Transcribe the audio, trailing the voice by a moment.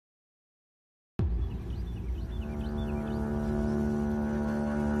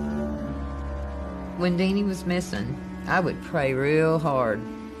When Deanie was missing, I would pray real hard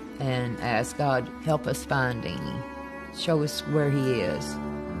and ask God, help us find Deanie. Show us where he is.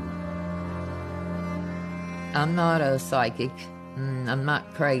 I'm not a psychic. I'm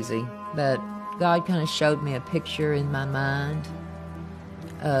not crazy, but God kind of showed me a picture in my mind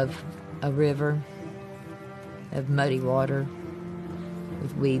of a river of muddy water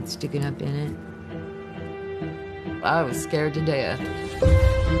with weeds sticking up in it. I was scared to death.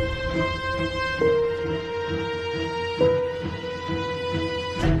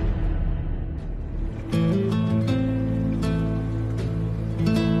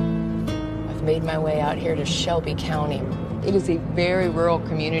 I've made my way out here to Shelby County. It is a very rural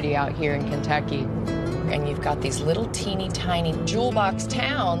community out here in Kentucky. And you've got these little teeny tiny jewel box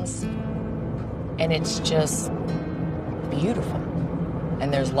towns, and it's just beautiful.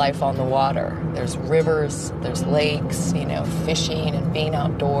 And there's life on the water. There's rivers, there's lakes, you know, fishing and being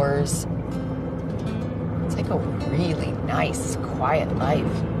outdoors. It's like a really nice, quiet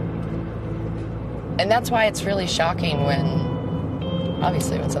life. And that's why it's really shocking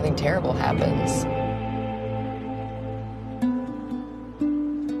obviously, when something terrible happens.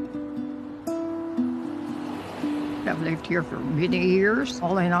 I've lived here for many years.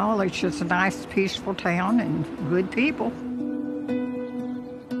 All in all, it's just a nice, peaceful town and good people.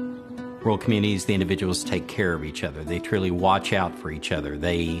 Rural communities, the individuals take care of each other. They truly watch out for each other.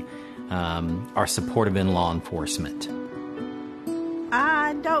 They are supportive in law enforcement.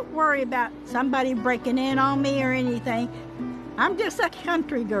 I don't worry about somebody breaking in on me or anything. I'm just a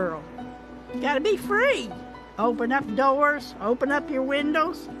country girl. Gotta be free. Open up doors, open up your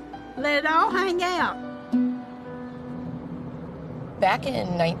windows, let it all hang out. Back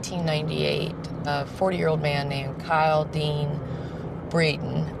in 1998, a 40-year-old man named Kyle Dean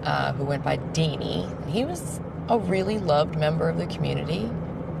Breeden, who went by Deanie, he was a really loved member of the community.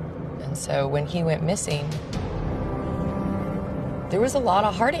 And so when he went missing, there was a lot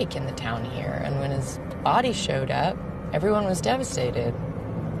of heartache in the town here. And when his body showed up, everyone was devastated.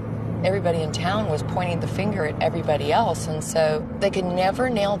 Everybody in town was pointing the finger at everybody else, and so they could never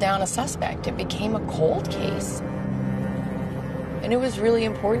nail down a suspect. It became a cold case. And it was really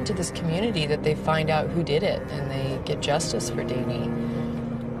important to this community that they find out who did it and they get justice for Deanie.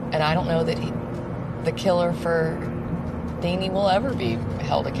 And I don't know that the killer for Deanie will ever be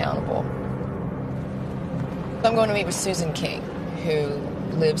held accountable. I'm going to meet with Susan King, who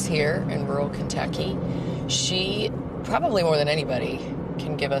lives here in rural Kentucky. She, probably more than anybody,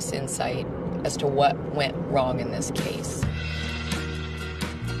 can give us insight as to what went wrong in this case.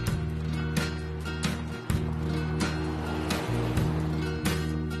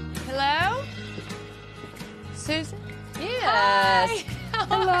 Hello? Susan? Yes. Hi.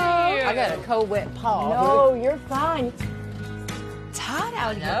 How are you? I got a cold, wet paw. No, you're fine. It's hot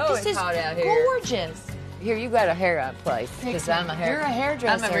out here. know This it's is hot out here. gorgeous. Here, you got a hair up place. Because I'm a You're a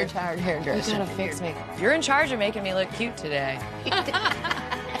hairdresser. I'm a retired hairdresser. You gotta fix me. You're in charge of making me look cute today.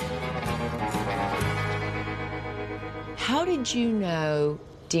 How did you know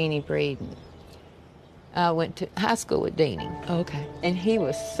Deanie Breeden? I went to high school with Deanie. Oh, okay. And he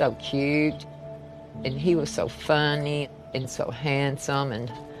was so cute, and he was so funny, and so handsome,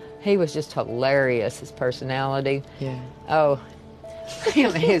 and he was just hilarious, his personality. Yeah. Oh,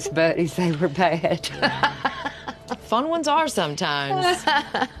 him and his buddies, they were bad. Fun ones are sometimes.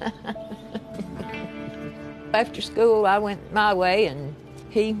 After school, I went my way, and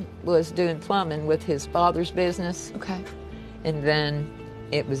he was doing plumbing with his father's business. Okay. And then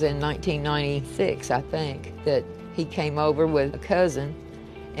it was in 1996, I think, that he came over with a cousin,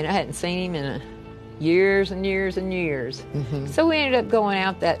 and I hadn't seen him in years and years and years. Mm-hmm. So we ended up going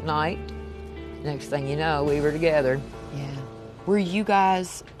out that night. Next thing you know, we were together. Yeah. Were you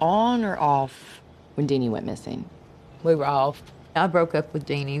guys on or off when Deanie went missing? We were off. I broke up with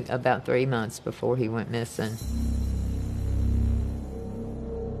Deanie about 3 months before he went missing.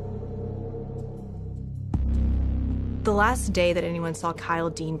 The last day that anyone saw Kyle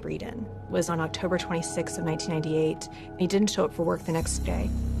Dean Breeden was on October 26th of 1998, and he didn't show up for work the next day.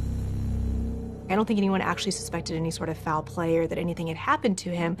 I don't think anyone actually suspected any sort of foul play or that anything had happened to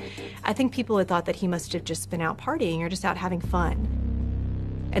him. I think people had thought that he must have just been out partying or just out having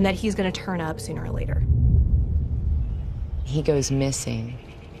fun, and that he's going to turn up sooner or later. He goes missing.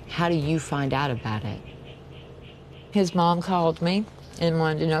 How do you find out about it? His mom called me and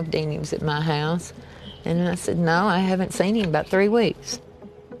wanted to know if Deanie was at my house. And I said, no, I haven't seen him in about 3 weeks.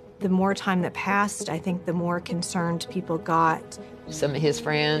 The more time that passed, I think the more concerned people got. Some of his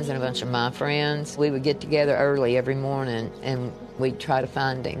friends and a bunch of my friends, we would get together early every morning and we'd try to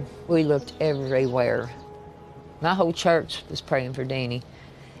find him. We looked everywhere. My whole church was praying for Deanie.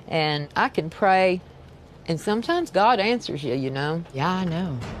 And I can pray And sometimes God answers you, you know. Yeah, I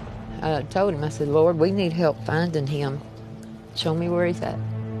know. I told him, I said, Lord, we need help finding him. Show me where he's at.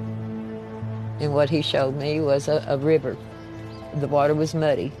 And what he showed me was a river. The water was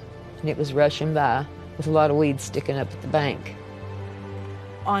muddy, and it was rushing by with a lot of weeds sticking up at the bank.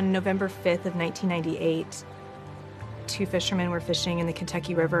 On November 5th of 1998, two fishermen were fishing in the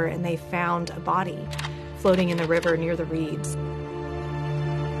Kentucky River, and they found a body floating in the river near the reeds.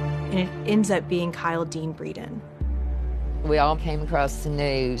 And it ends up being Kyle Dean Breeden. We all came across the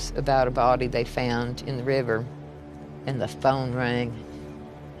news about a body they found in the river, and the phone rang,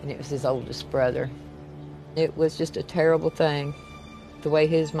 and it was his oldest brother. It was just a terrible thing. The way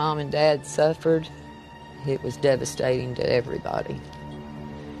his mom and dad suffered, it was devastating to everybody.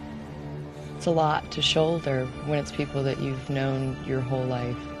 It's a lot to shoulder when it's people that you've known your whole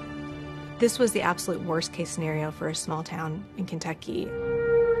life. This was the absolute worst case scenario for a small town in Kentucky.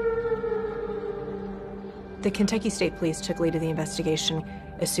 The Kentucky State Police took lead of the investigation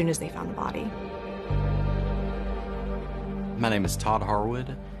as soon as they found the body. My name is Todd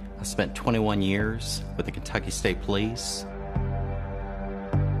Harwood. I spent 21 years with the Kentucky State Police.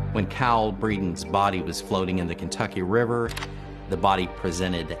 When Kyle Breeden's body was floating in the Kentucky River, the body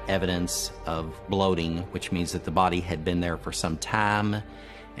presented evidence of bloating, which means that the body had been there for some time,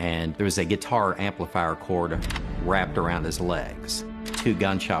 and there was a guitar amplifier cord wrapped around his legs. 2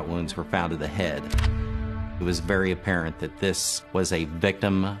 gunshot wounds were found to the head. It was very apparent that this was a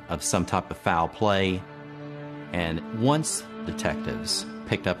victim of some type of foul play. And once detectives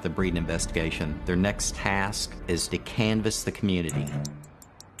picked up the Breeden investigation, their next task is to canvass the community.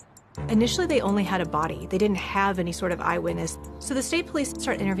 Initially, they only had a body. They didn't have any sort of eyewitness. So the state police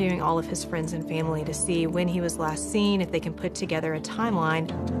start interviewing all of his friends and family to see when he was last seen, if they can put together a timeline.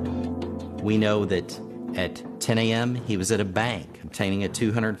 We know that at 10 a.m., he was at a bank obtaining a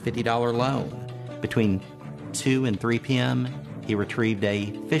 $250 loan. Between 2 and 3 p.m., he retrieved a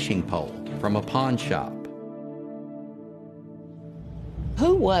fishing pole from a pawn shop.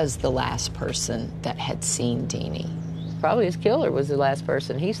 Who was the last person that had seen Deanie? Probably his killer was the last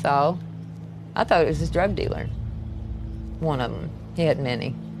person he saw. I thought it was his drug dealer. One of them. He had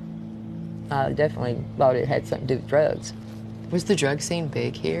many. I definitely thought it had something to do with drugs. Was the drug scene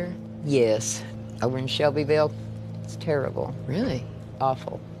big here? Yes. Over in Shelbyville, it's terrible. Really?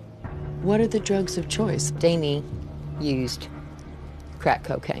 Awful. What are the drugs of choice? Deanie used crack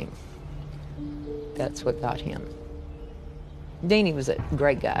cocaine. That's what got him. Deanie was a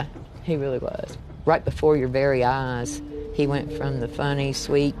great guy. He really was. Right before your very eyes, he went from the funny,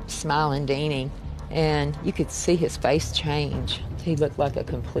 sweet, smiling Deanie, and you could see his face change. He looked like a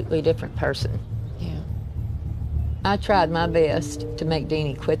completely different person. Yeah. I tried my best to make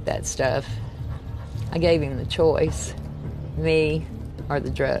Deanie quit that stuff. I gave him the choice, me or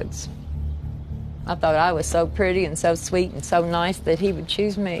the drugs. I thought I was so pretty and so sweet and so nice that he would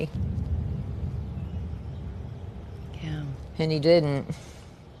choose me. Yeah. And he didn't.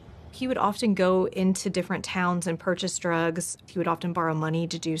 He would often go into different towns and purchase drugs. He would often borrow money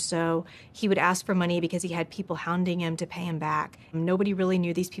to do so. He would ask for money because he had people hounding him to pay him back. Nobody really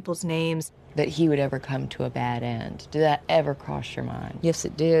knew these people's names. That he would ever come to a bad end. Did that ever cross your mind? Yes,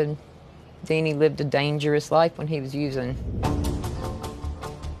 it did. Deanie lived a dangerous life when he was using.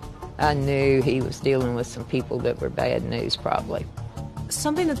 I knew he was dealing with some people that were bad news, probably.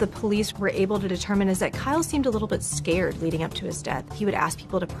 Something that the police were able to determine is that Kyle seemed a little bit scared leading up to his death. He would ask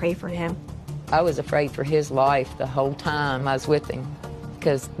people to pray for him. I was afraid for his life the whole time I was with him,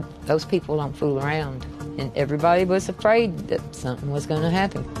 because those people don't fool around. And everybody was afraid that something was going to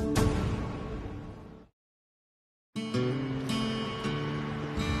happen.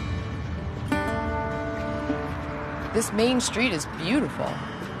 This main street is beautiful.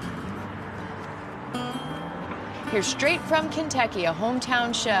 Here's straight from Kentucky, a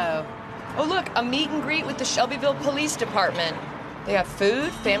hometown show. Oh look, a meet and greet with the Shelbyville Police Department. They have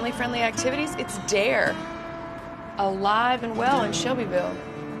food, family-friendly activities. It's DARE. Alive and well in Shelbyville.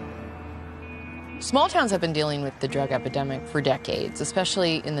 Small towns have been dealing with the drug epidemic for decades,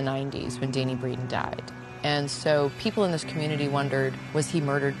 especially in the 90s when Deanie Breeden died. And so people in this community wondered, was he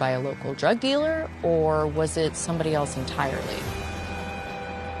murdered by a local drug dealer or was it somebody else entirely?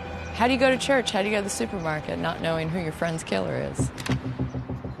 How do you go to church? How do you go to the supermarket not knowing who your friend's killer is?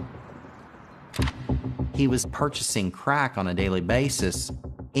 He was purchasing crack on a daily basis.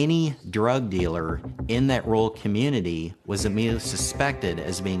 Any drug dealer in that rural community was immediately suspected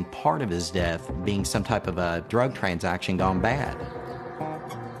as being part of his death, being some type of a drug transaction gone bad.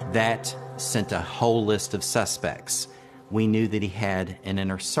 That sent a whole list of suspects. We knew that he had an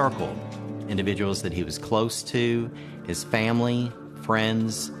inner circle, individuals that he was close to, his family,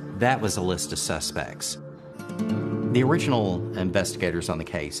 friends. That was a list of suspects. The original investigators on the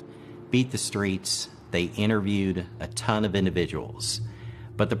case beat the streets. They interviewed a ton of individuals.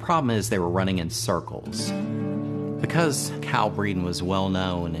 But the problem is they were running in circles. Because Kyle Breeden was well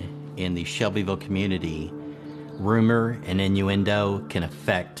known in the Shelbyville community, rumor and innuendo can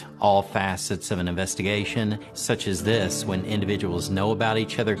affect all facets of an investigation, such as this. When individuals know about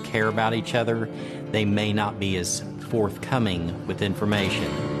each other, care about each other, they may not be as forthcoming with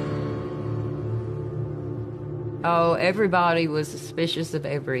information. Oh, everybody was suspicious of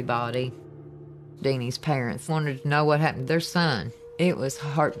everybody. Deanie's parents wanted to know what happened to their son. It was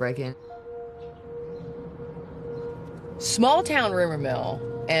heartbreaking. Small town rumor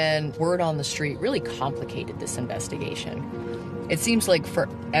mill and word on the street really complicated this investigation. It seems like for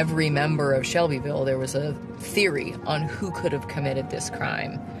every member of Shelbyville, there was a theory on who could have committed this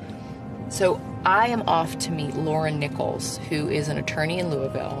crime. So I am off to meet Lauren Nichols, who is an attorney in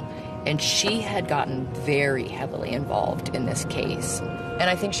Louisville, and she had gotten very heavily involved in this case. And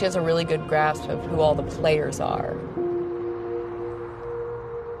I think she has a really good grasp of who all the players are.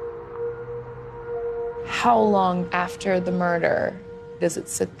 How long after the murder does it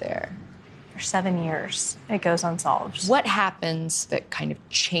sit there? For 7 years, it goes unsolved. What happens that kind of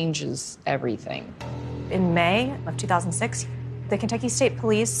changes everything? In May of 2006, the Kentucky State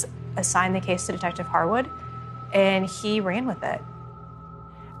Police assigned the case to Detective Harwood, and he ran with it.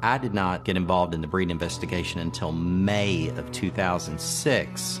 I did not get involved in the Breeden investigation until May of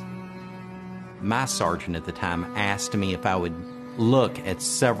 2006. My sergeant at the time asked me if I would look at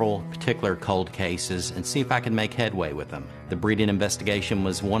several particular cold cases and see if I could make headway with them. The Breeden investigation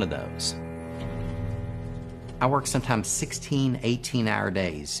was one of those. I worked sometimes 16, 18-hour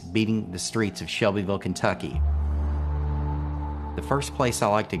days beating the streets of Shelbyville, Kentucky. The first place I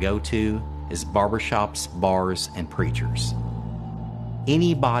like to go to is barbershops, bars, and preachers.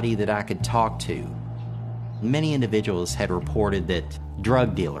 Anybody that I could talk to. Many individuals had reported that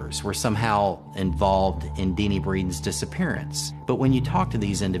drug dealers were somehow involved in Deanie Breeden's disappearance. But when you talk to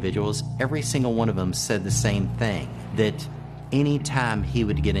these individuals, every single one of them said the same thing, that anytime he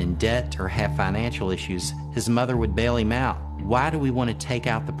would get in debt or have financial issues, his mother would bail him out. Why do we want to take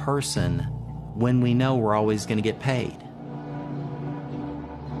out the person when we know we're always going to get paid?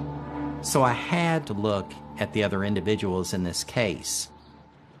 So I had to look at the other individuals in this case.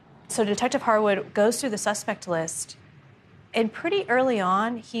 So Detective Harwood goes through the suspect list, and pretty early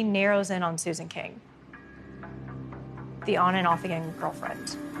on, he narrows in on Susan King, the on and off again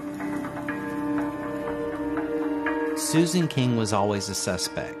girlfriend. Susan King was always a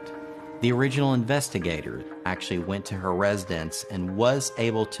suspect. The original investigator actually went to her residence and was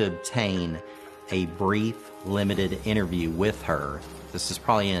able to obtain a brief, limited interview with her. This is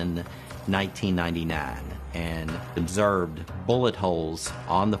probably in 1999, and observed bullet holes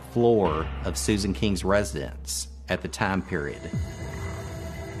on the floor of Susan King's residence at the time period.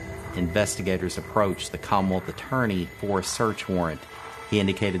 Investigators approached the Commonwealth attorney for a search warrant. He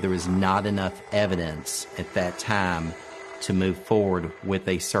indicated there was not enough evidence at that time to move forward with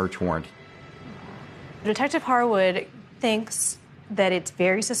a search warrant. Detective Harwood thinks that it's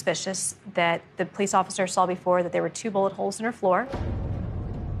very suspicious that the police officer saw before that there were 2 bullet holes in her floor.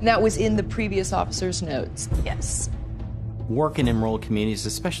 That was in the previous officer's notes. Yes. Working in rural communities,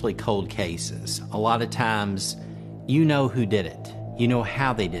 especially cold cases, a lot of times you know who did it, you know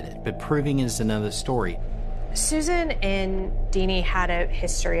how they did it, but proving is another story. Susan and Deanie had a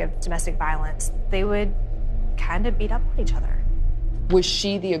history of domestic violence. They would kind of beat up on each other. Was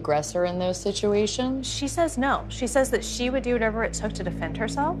she the aggressor in those situations? She says no. She says that she would do whatever it took to defend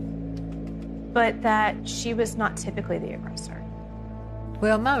herself, but that she was not typically the aggressor.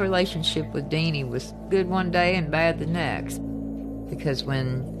 Well, my relationship with Deanie was good one day and bad the next. Because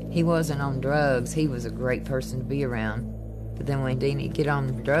when he wasn't on drugs, he was a great person to be around. But then when Deanie get on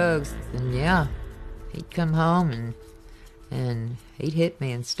drugs, then yeah, he'd come home and he'd hit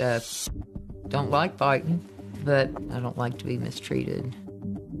me and stuff. Don't like fighting, but I don't like to be mistreated.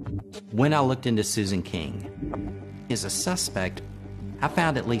 When I looked into Susan King as a suspect, I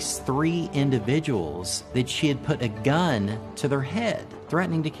found at least 3 individuals that she had put a gun to their head,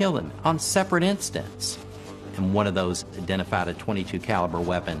 threatening to kill them on separate incidents. And one of those identified a .22 caliber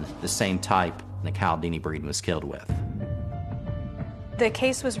weapon, the same type that Kyle Deanie Breeden was killed with. The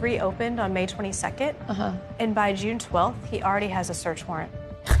case was reopened on May 22nd, and by June 12th, he already has a search warrant.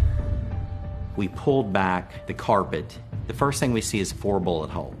 We pulled back the carpet. The first thing we see is 4 bullet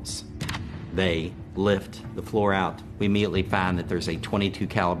holes. They lift the floor out. We immediately find that there's a .22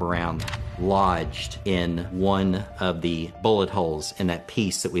 caliber round lodged in one of the bullet holes in that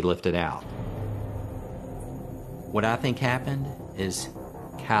piece that we lifted out. What I think happened is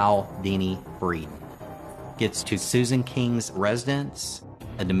Kyle Deanie Breeden gets to Susan King's residence.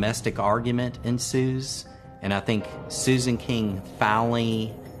 A domestic argument ensues, and I think Susan King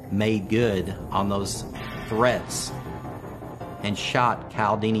finally made good on those threats and shot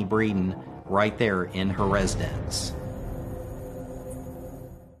Caldini Breeden right there in her residence.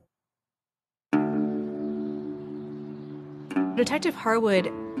 Detective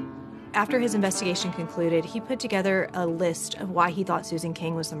Harwood, after his investigation concluded, he put together a list of why he thought Susan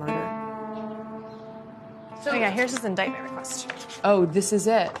King was the murderer. So, Yeah, here's his indictment request. oh, this is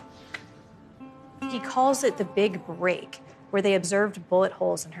it. He calls it the big break, where they observed bullet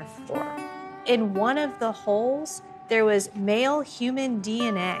holes in her floor. In one of the holes, there was male human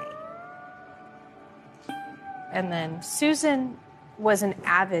DNA. And then Susan was an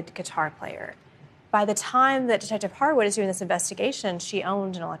avid guitar player. By the time that Detective Harwood is doing this investigation, she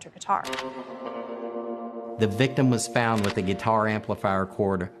owned an electric guitar. The victim was found with a guitar amplifier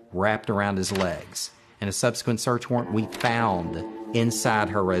cord wrapped around his legs. In a subsequent search warrant, we found inside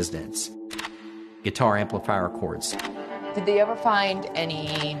her residence guitar amplifier cords. Did they ever find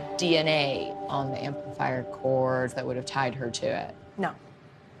any DNA on the amplifier cords that would have tied her to it? No.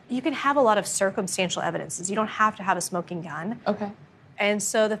 You can have a lot of circumstantial evidences. You don't have to have a smoking gun. Okay. And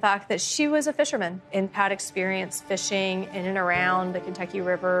so the fact that she was a fisherman and had experience fishing in and around the Kentucky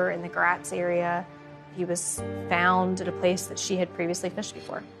River in the Gratz area, he was found at a place that she had previously fished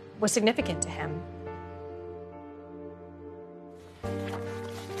before, was significant to him.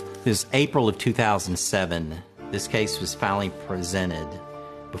 It was April of 2007. This case was finally presented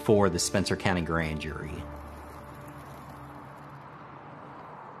before the Spencer County Grand Jury.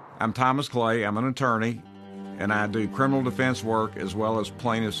 I'm Thomas Clay. I'm an attorney, and I do criminal defense work as well as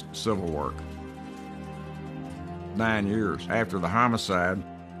plaintiff's civil work. 9 years after the homicide,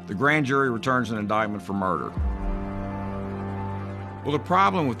 the grand jury returns an indictment for murder. Well, the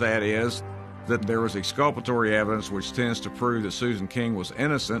problem with that is that there was exculpatory evidence which tends to prove that Susan King was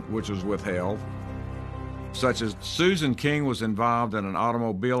innocent, which was withheld, such as Susan King was involved in an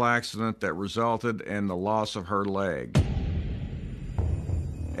automobile accident that resulted in the loss of her leg.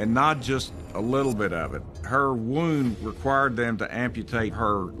 And not just a little bit of it. Her wound required them to amputate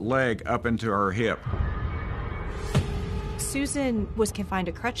her leg up into her hip. Susan was confined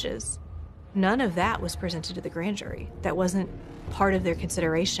to crutches. None of that was presented to the grand jury. That wasn't part of their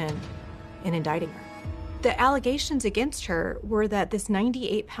consideration in indicting her. The allegations against her were that this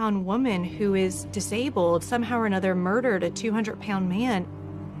 98-pound woman who is disabled somehow or another murdered a 200-pound man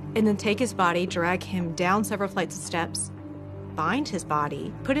and then take his body, drag him down several flights of steps, bind his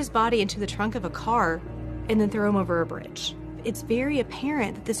body, put his body into the trunk of a car, and then throw him over a bridge. It's very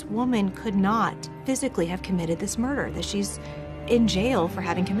apparent that this woman could not physically have committed this murder, that she's in jail for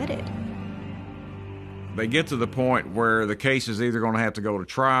having committed. They get to the point where the case is either going to have to go to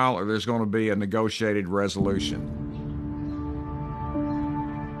trial or there's going to be a negotiated resolution.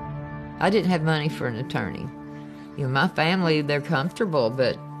 I didn't have money for an attorney. You know, my family, they're comfortable,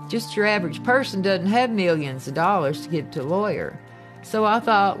 but just your average person doesn't have millions of dollars to give to a lawyer. So I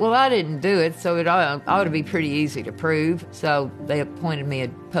thought, well, I didn't do it, so it ought to be pretty easy to prove. So they appointed me a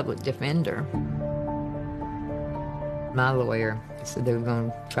public defender. My lawyer said they were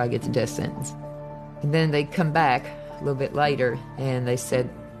going to try to get the death sentence. And then they come back a little bit later, and they said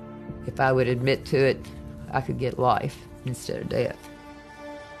if I would admit to it, I could get life instead of death.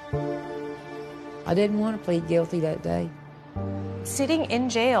 I didn't want to plead guilty that day. Sitting in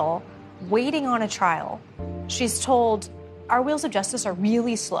jail, waiting on a trial, she's told, our wheels of justice are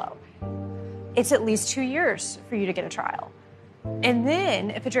really slow. It's at least 2 years for you to get a trial. And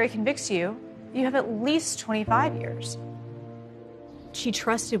then, if a jury convicts you, you have at least 25 years. She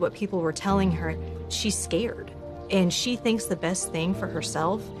trusted what people were telling her. She's scared. And she thinks the best thing for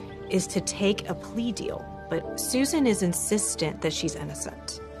herself is to take a plea deal. But Susan is insistent that she's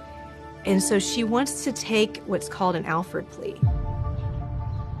innocent. And so she wants to take what's called an Aylward plea.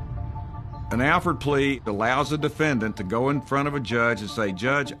 An Aylward plea allows a defendant to go in front of a judge and say,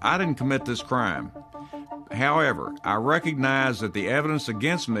 Judge, I didn't commit this crime. However, I recognize that the evidence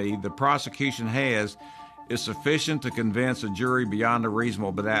against me the prosecution has is sufficient to convince a jury beyond a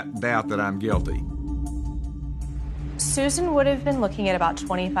reasonable doubt that I'm guilty. Susan would have been looking at about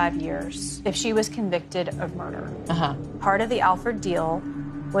 25 years if she was convicted of murder. Part of the Aylward deal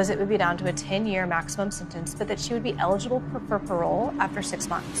was it would be down to a 10-year maximum sentence, but that she would be eligible for parole after 6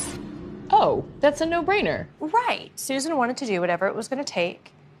 months. Oh, that's a no-brainer. Right. Susan wanted to do whatever it was going to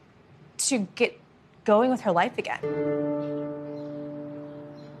take to get going with her life again.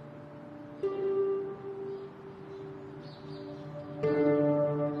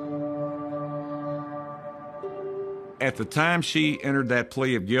 At the time she entered that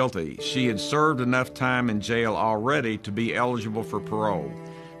plea of guilty, she had served enough time in jail already to be eligible for parole.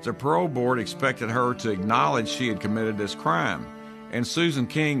 The parole board expected her to acknowledge she had committed this crime, and Susan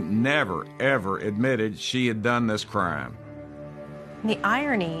King never, ever admitted she had done this crime. The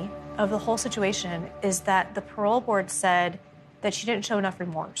irony of the whole situation is that the parole board said that she didn't show enough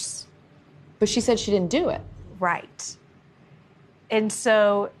remorse. But she said she didn't do it. Right. And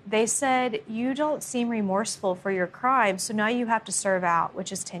so they said, you don't seem remorseful for your crime, so now you have to serve out,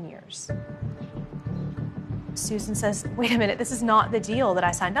 which is 10 years. Susan says, wait a minute, this is not the deal that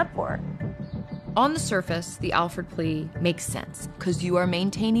I signed up for. On the surface, the Alford plea makes sense because you are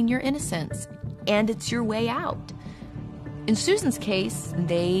maintaining your innocence and it's your way out. In Susan's case,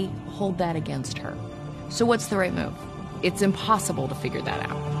 they hold that against her. So what's the right move? It's impossible to figure that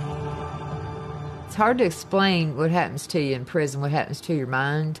out. It's hard to explain what happens to you in prison, what happens to your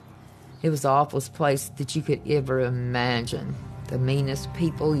mind. It was the awfulest place that you could ever imagine. The meanest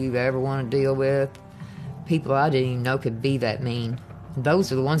people you ever want to deal with. People I didn't even know could be that mean.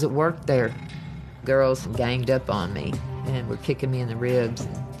 Those are the ones that worked there. Girls ganged up on me and were kicking me in the ribs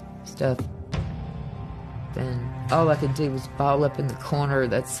and stuff. And all I could do was ball up in the corner of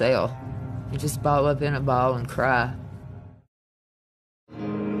that cell. You just ball up in a ball and cry.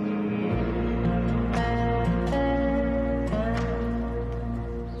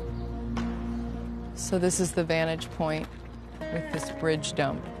 So this is the vantage point with this bridge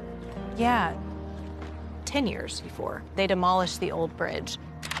dump. Yeah, 10 years before. They demolished the old bridge.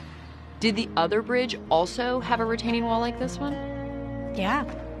 Did the other bridge also have a retaining wall like this one? Yeah.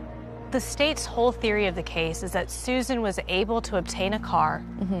 The state's whole theory of the case is that Susan was able to obtain a car,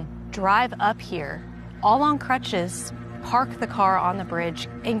 drive up here, all on crutches, park the car on the bridge,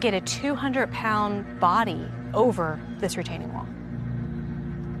 and get a 200-pound body over this retaining wall.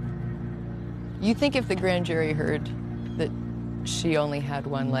 You think if the grand jury heard that she only had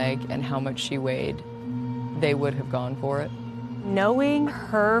one leg and how much she weighed, they would have gone for it? Knowing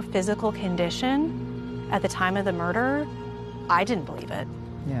her physical condition at the time of the murder, I didn't believe it.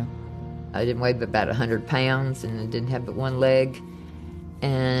 Yeah. I didn't weigh but about 100 pounds and I didn't have but one leg.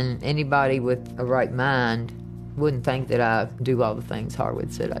 And anybody with a right mind wouldn't think that I do all the things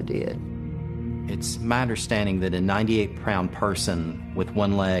Harwood said I did. It's my understanding that a 98-pound person with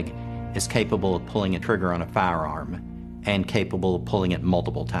one leg is capable of pulling a trigger on a firearm and capable of pulling it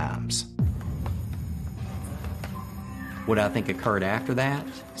multiple times. What I think occurred after that,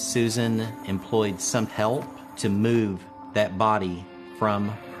 Susan employed some help to move that body from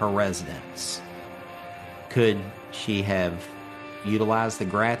her residence. Could she have utilized the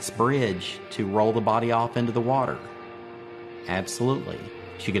Gratz Bridge to roll the body off into the water? Absolutely.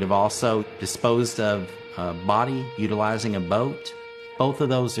 She could have also disposed of a body utilizing a boat. Both of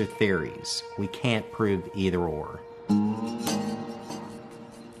those are theories. We can't prove either or.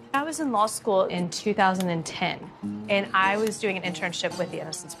 I was in law school in 2010, and I was doing an internship with the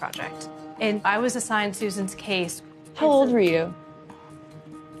Innocence Project. And I was assigned Susan's case. How old were you?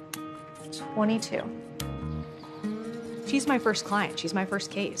 22. She's my first client. She's my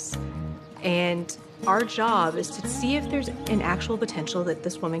first case. And our job is to see if there's an actual potential that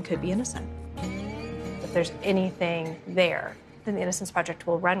this woman could be innocent. If there's anything there, then the Innocence Project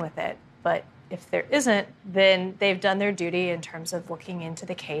will run with it. But if there isn't, then they've done their duty in terms of looking into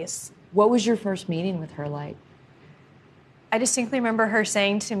the case. What was your first meeting with her like? I distinctly remember her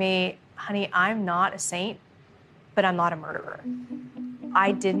saying to me, honey, I'm not a saint, but I'm not a murderer.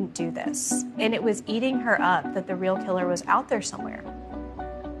 I didn't do this. And it was eating her up that the real killer was out there somewhere.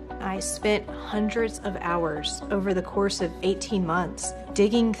 I spent hundreds of hours over the course of 18 months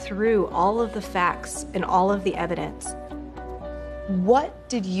digging through all of the facts and all of the evidence. What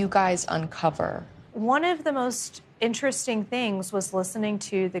did you guys uncover? One of the most interesting things was listening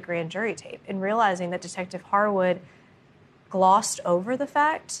to the grand jury tape and realizing that Detective Harwood glossed over the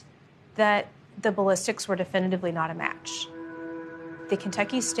fact that the ballistics were definitively not a match. The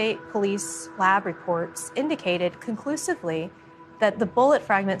Kentucky State Police lab reports indicated conclusively that the bullet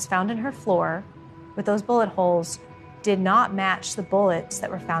fragments found in her floor with those bullet holes did not match the bullets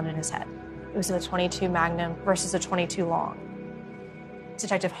that were found in his head. It was a 22 Magnum versus a 22 long.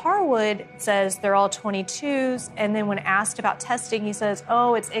 Detective Harwood says they're all 22s, and then when asked about testing, he says,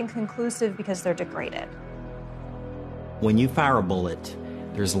 oh, it's inconclusive because they're degraded. When you fire a bullet,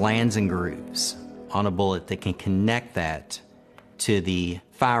 there's lands and grooves on a bullet that can connect that to the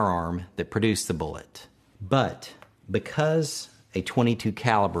firearm that produced the bullet. But because a 22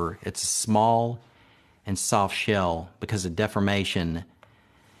 caliber, it's a small and soft shell, because of deformation,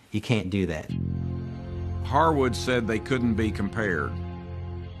 you can't do that. Harwood said they couldn't be compared.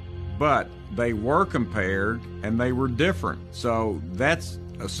 but they were compared and they were different. So that's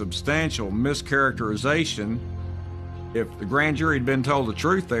a substantial mischaracterization. If the grand jury had been told the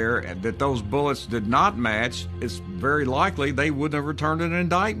truth there, that those bullets did not match, it's very likely they wouldn't have returned an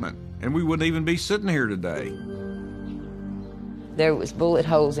indictment, and we wouldn't even be sitting here today. There was bullet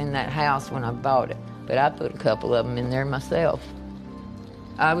holes in that house when I bought it, but I put a couple of them in there myself.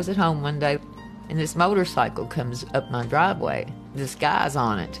 I was at home one day, and this motorcycle comes up my driveway. This guy's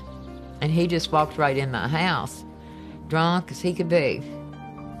on it, and he just walked right in my house, drunk as he could be.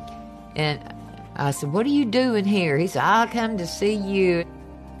 And I said, "What are you doing here?" He said, "I'll come to see you."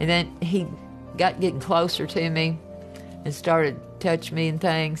 And then he got getting closer to me and started touching me and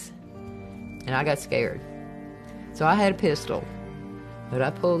things, and I got scared. So I had a pistol, but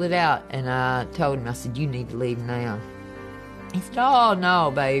I pulled it out, and I told him, I said, "You need to leave now." He said, "Oh, no,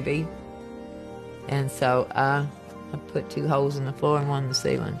 baby." And so I put 2 holes in the floor and 1 in the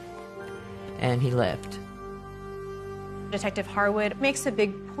ceiling, and he left. Detective Harwood makes a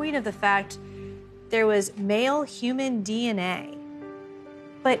big point of the fact there was male human DNA,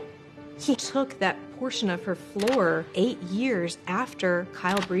 but he took that portion of her floor 8 years after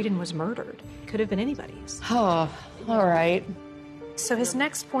Kyle Breeden was murdered. Could have been anybody's. Oh, all right. So his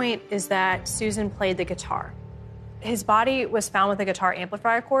next point is that Susan played the guitar. His body was found with a guitar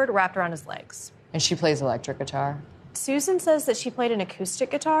amplifier cord wrapped around his legs. And she plays electric guitar? Susan says that she played an acoustic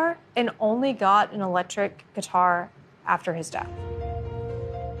guitar and only got an electric guitar after his death.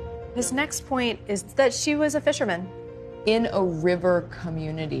 His next point is that she was a fisherman. In a river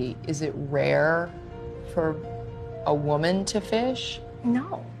community, is it rare for a woman to fish?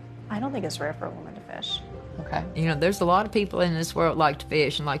 No, I don't think it's rare for a woman to fish. Okay. You know, there's a lot of people in this world like to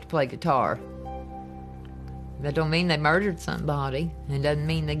fish and like to play guitar. That don't mean they murdered somebody. It doesn't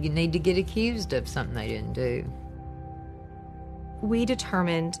mean that you need to get accused of something they didn't do. We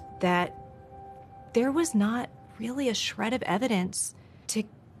determined that there was not really a shred of evidence to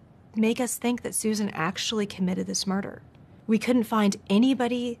make us think that Susan actually committed this murder. We couldn't find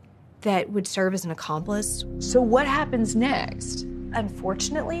anybody that would serve as an accomplice. So what happens next?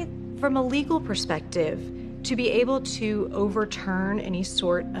 Unfortunately, from a legal perspective, to be able to overturn any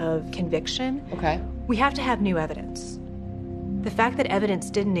sort of conviction, we have to have new evidence. The fact that evidence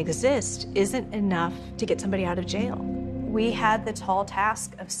didn't exist isn't enough to get somebody out of jail. We had the tall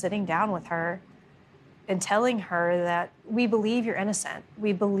task of sitting down with her and telling her that we believe you're innocent.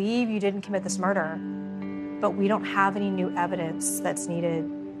 We believe you didn't commit this murder, but we don't have any new evidence that's needed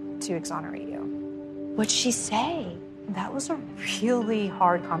to exonerate you. What'd she say? That was a really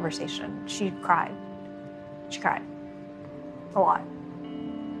hard conversation. She cried. She cried a lot.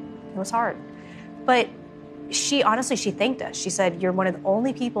 It was hard. But she thanked us. She said, "You're one of the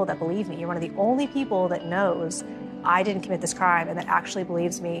only people that believe me. You're one of the only people that knows I didn't commit this crime and that actually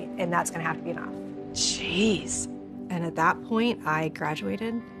believes me, and that's gonna have to be enough." Jeez. And at that point, I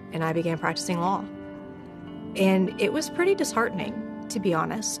graduated and I began practicing law. And it was pretty disheartening, to be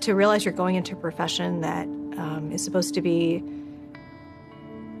honest, to realize you're going into a profession that is supposed to be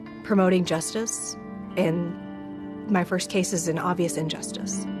promoting justice, and my first case is an obvious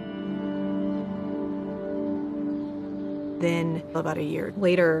injustice. Then, about a year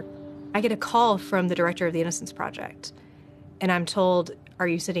later, I get a call from the director of the Innocence Project, and I'm told, "Are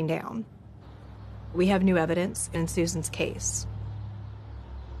you sitting down? We have new evidence in Susan's case."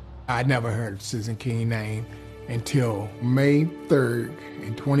 I'd never heard of Susan King's name until May 3rd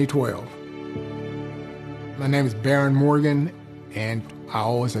in 2012. My name is Baron Morgan, and I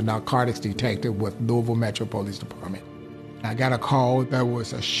was a narcotics detective with Louisville Metro Police Department. I got a call there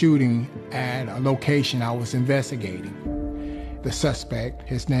was a shooting at a location I was investigating. The suspect,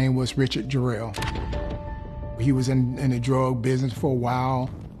 his name was Richard Jarrell. He was in the drug business for a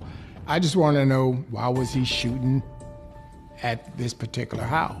while. I just wanted to know, why was he shooting at this particular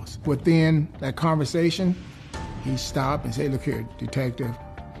house? Within that conversation, he stopped and said, "Look here, detective,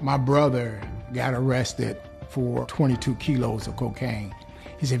 my brother got arrested for 22 kilos of cocaine.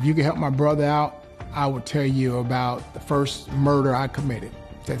 He said, if you can help my brother out, I will tell you about the first murder I committed."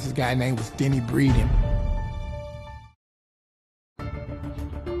 This guy named was Denny Breeden.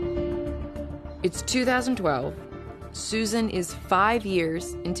 It's 2012. Susan is 5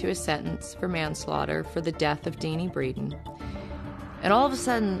 years into a sentence for manslaughter for the death of Denny Breeden. And all of a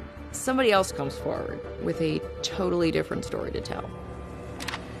sudden, somebody else comes forward with a totally different story to tell.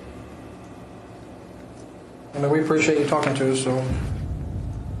 And we appreciate you talking to us, so.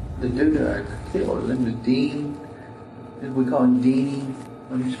 The dude that I killed, his name was Dean. We call him Deanie.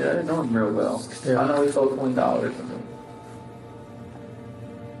 I didn't know him real well. Yeah. I know he sold $20 from him.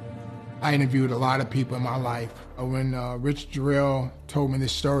 I interviewed a lot of people in my life. When Richard Jarrell told me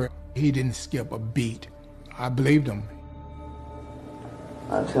this story, He didn't skip a beat. I believed him.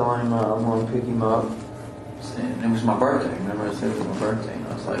 I tell him I'm going to pick him up. And it was my birthday. Remember I said it was my birthday. And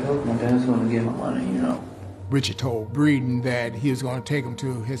I was like, look, my dad's going to give my money, you know. Richard told Breeden that he was going to take him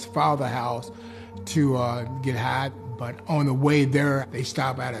to his father's house to get high. But on the way there, they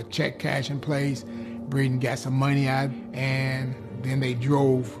stopped at a check cashing place. Breeden got some money out, and then they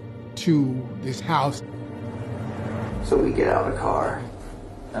drove to this house. So we get out of the car,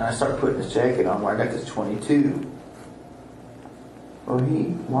 and I start putting his jacket on where I got this 22. Well, he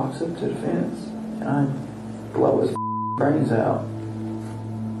walks up to the fence, and I blow his brains out.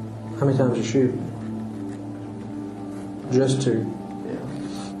 How many times did you shoot? Just 2. Yeah.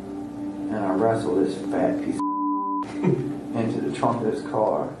 And I wrestle this fat piece of into the trunk of his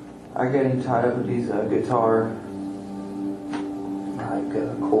car. I get him tied up with these guitar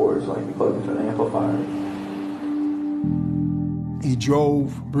cords, like you plug into an amplifier. He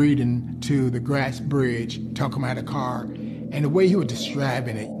drove Breeden to the grass bridge, took him out of the car, and the way he was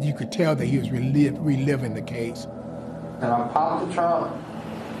describing it, you could tell that he was reliving the case. And I popped the trunk,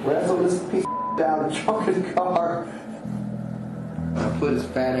 wrestled this piece of down the trunk of the car. I put his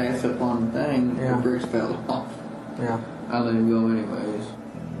fat ass up on the thing, and the bricks fell off. Yeah. I let him go anyways.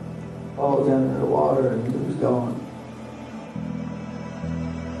 Fall down into the water and he was gone.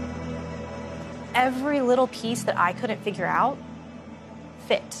 Every little piece that I couldn't figure out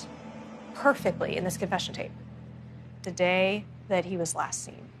fit perfectly in this confession tape. The day that he was last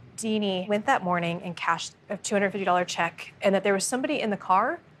seen. Deanie went that morning and cashed a $250 check, and that there was somebody in the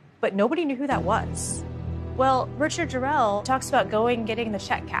car, but nobody knew who that was. Well, Richard Jarrell talks about going and getting the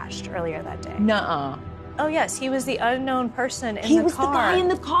check cashed earlier that day. Nuh-uh. Oh, yes, he was the unknown person in the car. He was the guy in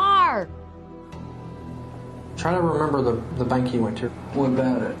the car. Try to remember the bank he went to. What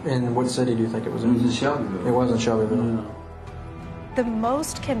about it? And what city do you think it was in? It was in Shelbyville. It was in Shelbyville. Yeah. The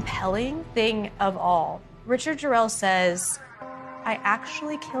most compelling thing of all, Richard Jarrell says, I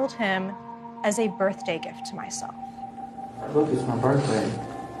actually killed him as a birthday gift to myself. Look, it's my birthday.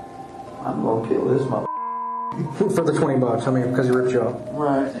 I'm gonna kill this mother. For the $20, I mean, because he ripped you off.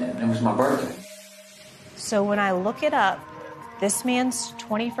 Right, and it was my birthday. So when I look it up, this man's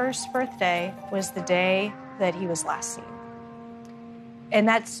 21st birthday was the day that he was last seen. And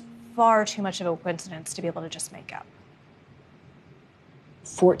that's far too much of a coincidence to be able to just make up.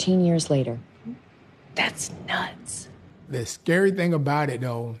 14 years later. That's nuts. The scary thing about it,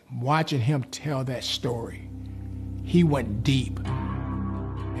 though, watching him tell that story, he went deep,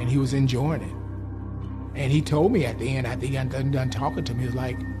 and he was enjoying it. And he told me at the end, after he got done talking to me, he was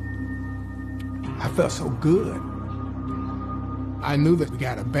like, I felt so good. I knew that we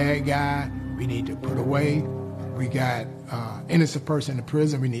got a bad guy we need to put away. We got an innocent person in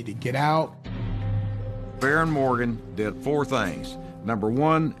prison we need to get out. Baron Morgan did 4 things. Number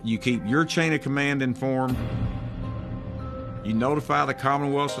 1, you keep your chain of command informed. You notify the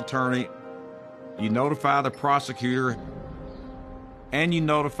Commonwealth's attorney. You notify the prosecutor. And you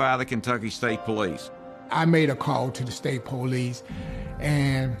notify the Kentucky State Police. I made a call to the state police,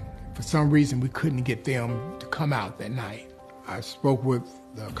 and for some reason we couldn't get them to come out that night. I spoke with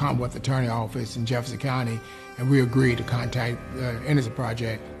the Commonwealth Attorney Office in Jefferson County, and we agreed to contact the Innocent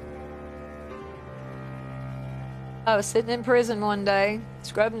Project. I was sitting in prison one day,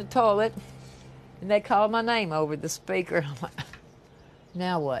 scrubbing the toilet, and they called my name over the speaker. I'm like,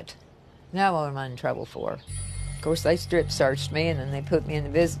 now what? Now what am I in trouble for? Of course, they strip searched me, and then they put me in the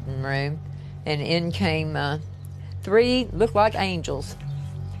visiting room, and in came 3 looked like angels,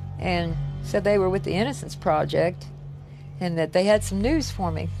 and said they were with the Innocence Project, and that they had some news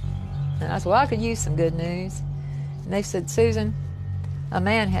for me. And I said, well, I could use some good news. And they said, Susan, a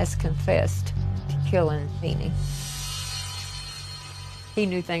man has confessed to killing Deanie. He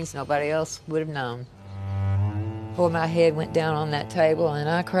knew things nobody else would have known. Boy, my head went down on that table, and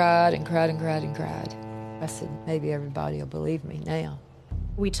I cried and cried and cried and cried. I said, maybe everybody will believe me now.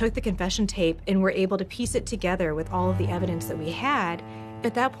 We took the confession tape and were able to piece it together with all of the evidence that we had.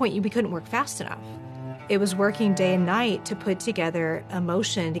 At that point, we couldn't work fast enough. It was working day and night to put together a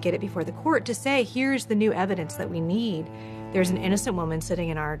motion to get it before the court to say, here's the new evidence that we need. There's an innocent woman sitting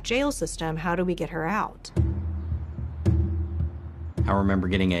in our jail system. How do we get her out? I remember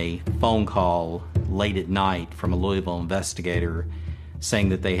getting a phone call late at night from a Louisville investigator saying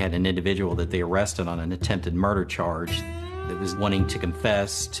that they had an individual that they arrested on an attempted murder charge that was wanting to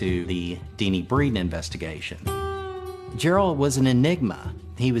confess to the Deanie Breeden investigation. Gerald was an enigma.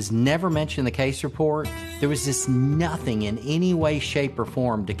 He was never mentioned in the case report. There was just nothing in any way, shape, or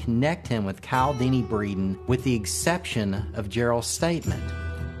form to connect him with Kyle Deanie Breeden, with the exception of Gerald's statement.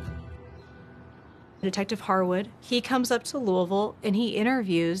 Detective Harwood, he comes up to Louisville and he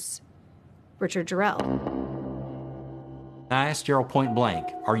interviews Richard Jarrell. I asked Gerald point blank,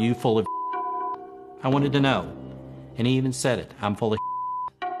 "Are you full of I wanted to know. And he even said it, "I'm full of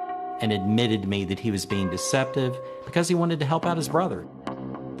and admitted to me that he was being deceptive because he wanted to help out his brother.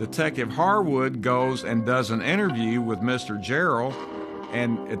 Detective Harwood goes and does an interview with Mr. Gerald,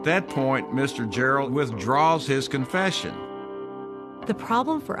 and at that point, Mr. Gerald withdraws his confession. The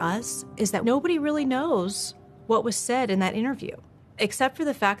problem for us is that nobody really knows what was said in that interview, except for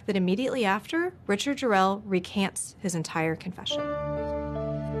the fact that immediately after, Richard Jarrell recants his entire confession.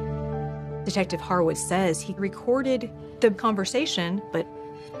 Detective Harwood says he recorded the conversation, but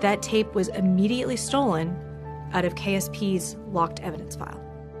that tape was immediately stolen out of KSP's locked evidence file.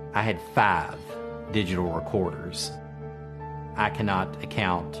 I had 5 digital recorders. I cannot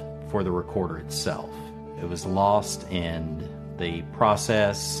account for the recorder itself. It was lost in the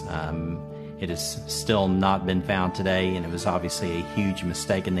process. It has still not been found today, and it was obviously a huge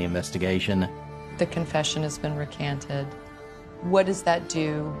mistake in the investigation. The confession has been recanted. What does that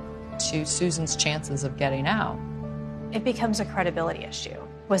do to Susan's chances of getting out? It becomes a credibility issue.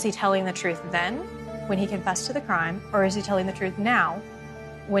 Was he telling the truth then, when he confessed to the crime, or is he telling the truth now,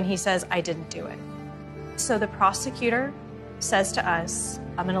 when he says, "I didn't do it"? So the prosecutor says to us,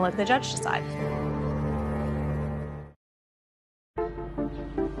 "I'm going to let the judge decide."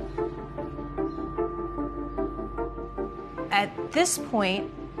 At this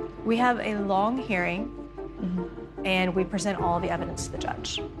point, we have a long hearing, and we present all the evidence to the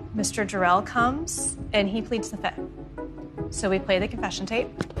judge. Mr. Jarrell comes, and he pleads the fifth. So we play the confession tape.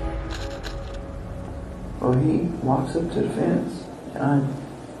 Well, he walks up to the fence, and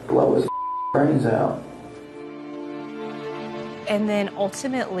I blow his brains out. And then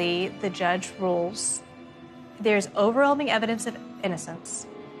ultimately, the judge rules there's overwhelming evidence of innocence,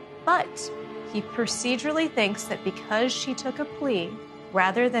 but he procedurally thinks that because she took a plea,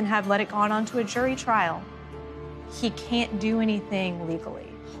 rather than have let it gone on to a jury trial, he can't do anything legally.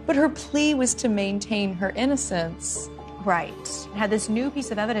 But her plea was to maintain her innocence. Right. Had this new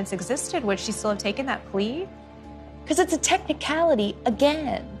piece of evidence existed, would she still have taken that plea? Because it's a technicality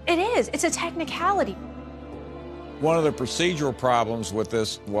again. It is. It's a technicality. One of the procedural problems with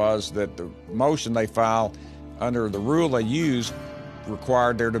this was that the motion they filed under the rule they used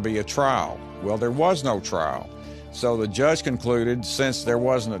required there to be a trial. Well, there was no trial. So the judge concluded, since there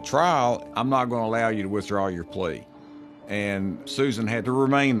wasn't a trial, I'm not going to allow you to withdraw your plea. And Susan had to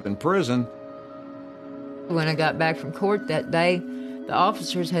remain in prison. When I got back from court that day, the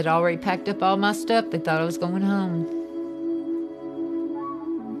officers had already packed up all my stuff. They thought I was going home.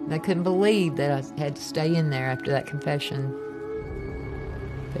 They couldn't believe that I had to stay in there after that confession.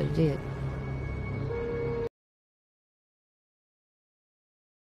 But I did.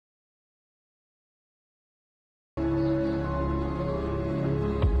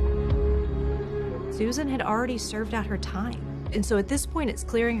 Susan had already served out her time, and so at this point it's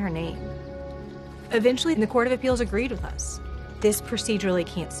clearing her name. Eventually, the Court of Appeals agreed with us. This procedurally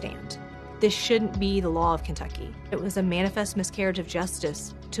can't stand. This shouldn't be the law of Kentucky. It was a manifest miscarriage of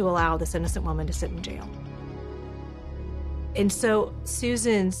justice to allow this innocent woman to sit in jail. And so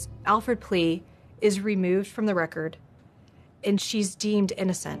Susan's Alford plea is removed from the record, and she's deemed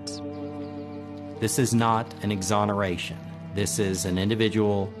innocent. This is not an exoneration. This is an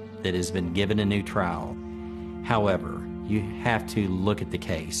individual that has been given a new trial. However, you have to look at the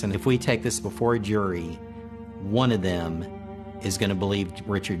case. And if we take this before a jury, one of them is going to believe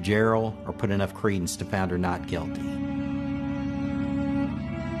Richard Jarrell or put enough credence to find her not guilty.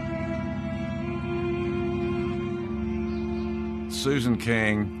 Susan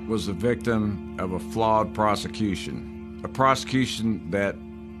King was the victim of a flawed prosecution, a prosecution that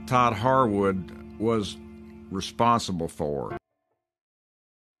Todd Harwood was responsible for.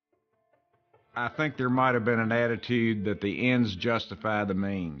 I think there might have been an attitude that the ends justify the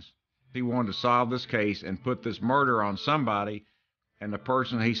means. He wanted to solve this case and put this murder on somebody, and the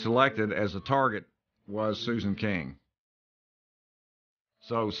person he selected as a target was Susan King.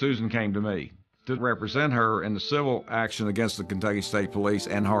 So Susan came to me to represent her in the civil action against the Kentucky State Police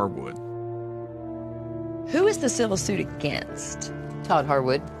and Harwood. Who is the civil suit against? Todd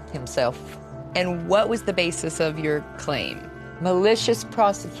Harwood himself. And what was the basis of your claim? Malicious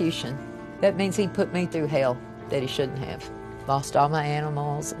prosecution. That means he put me through hell that he shouldn't have. Lost all my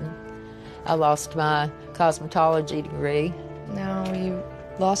animals, and I lost my cosmetology degree. No, you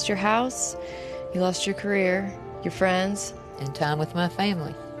lost your house, you lost your career, your friends. And time with my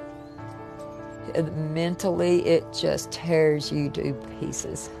family. Mentally, it just tears you to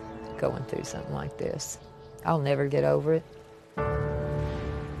pieces going through something like this. I'll never get over it.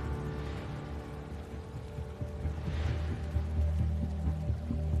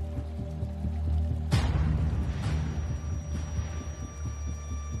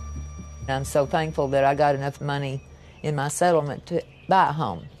 I'm so thankful that I got enough money in my settlement to buy a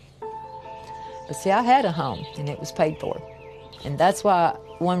home. But see, I had a home, and it was paid for. And that's why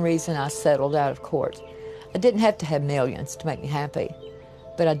one reason I settled out of court. I didn't have to have millions to make me happy,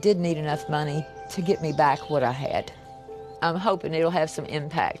 but I did need enough money to get me back what I had. I'm hoping it'll have some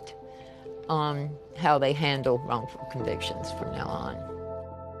impact on how they handle wrongful convictions from now on.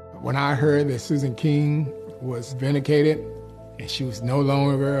 When I heard that Susan King was vindicated and she was no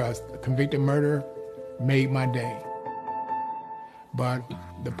longer a convicted murderer, made my day. But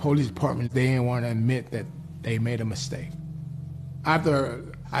the police department, they didn't want to admit that they made a mistake. After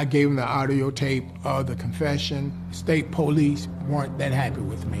I gave them the audio tape of the confession, state police weren't that happy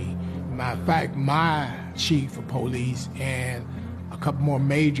with me. Matter of fact, my chief of police and a couple more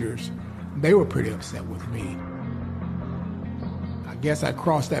majors, they were pretty upset with me. I guess I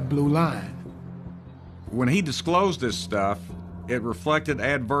crossed that blue line. When he disclosed this stuff, it reflected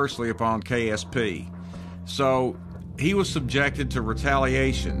adversely upon KSP. So he was subjected to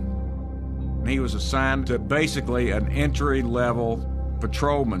retaliation. He was assigned to basically an entry-level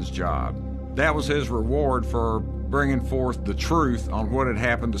patrolman's job. That was his reward for bringing forth the truth on what had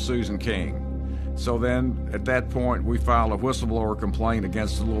happened to Susan King. So then, at that point, we filed a whistleblower complaint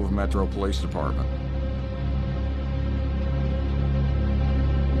against the Louisville Metro Police Department.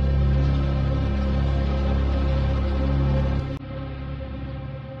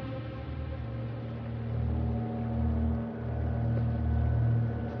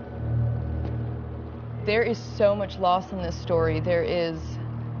 There is so much loss in this story. There is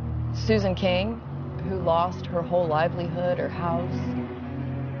Susan King, who lost her whole livelihood, her house.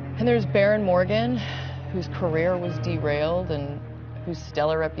 And there's Baron Morgan, whose career was derailed and whose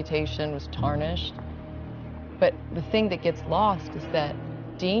stellar reputation was tarnished. But the thing that gets lost is that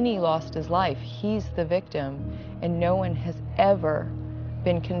Deanie lost his life. He's the victim, and no one has ever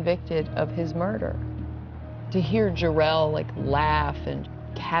been convicted of his murder. To hear Jarrell laugh and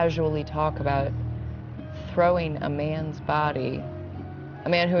casually talk about throwing a man's body, a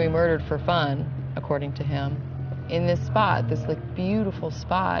man who he murdered for fun, according to him, in this spot, this beautiful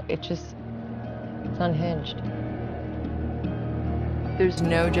spot, it's unhinged. There's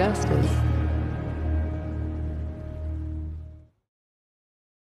no justice.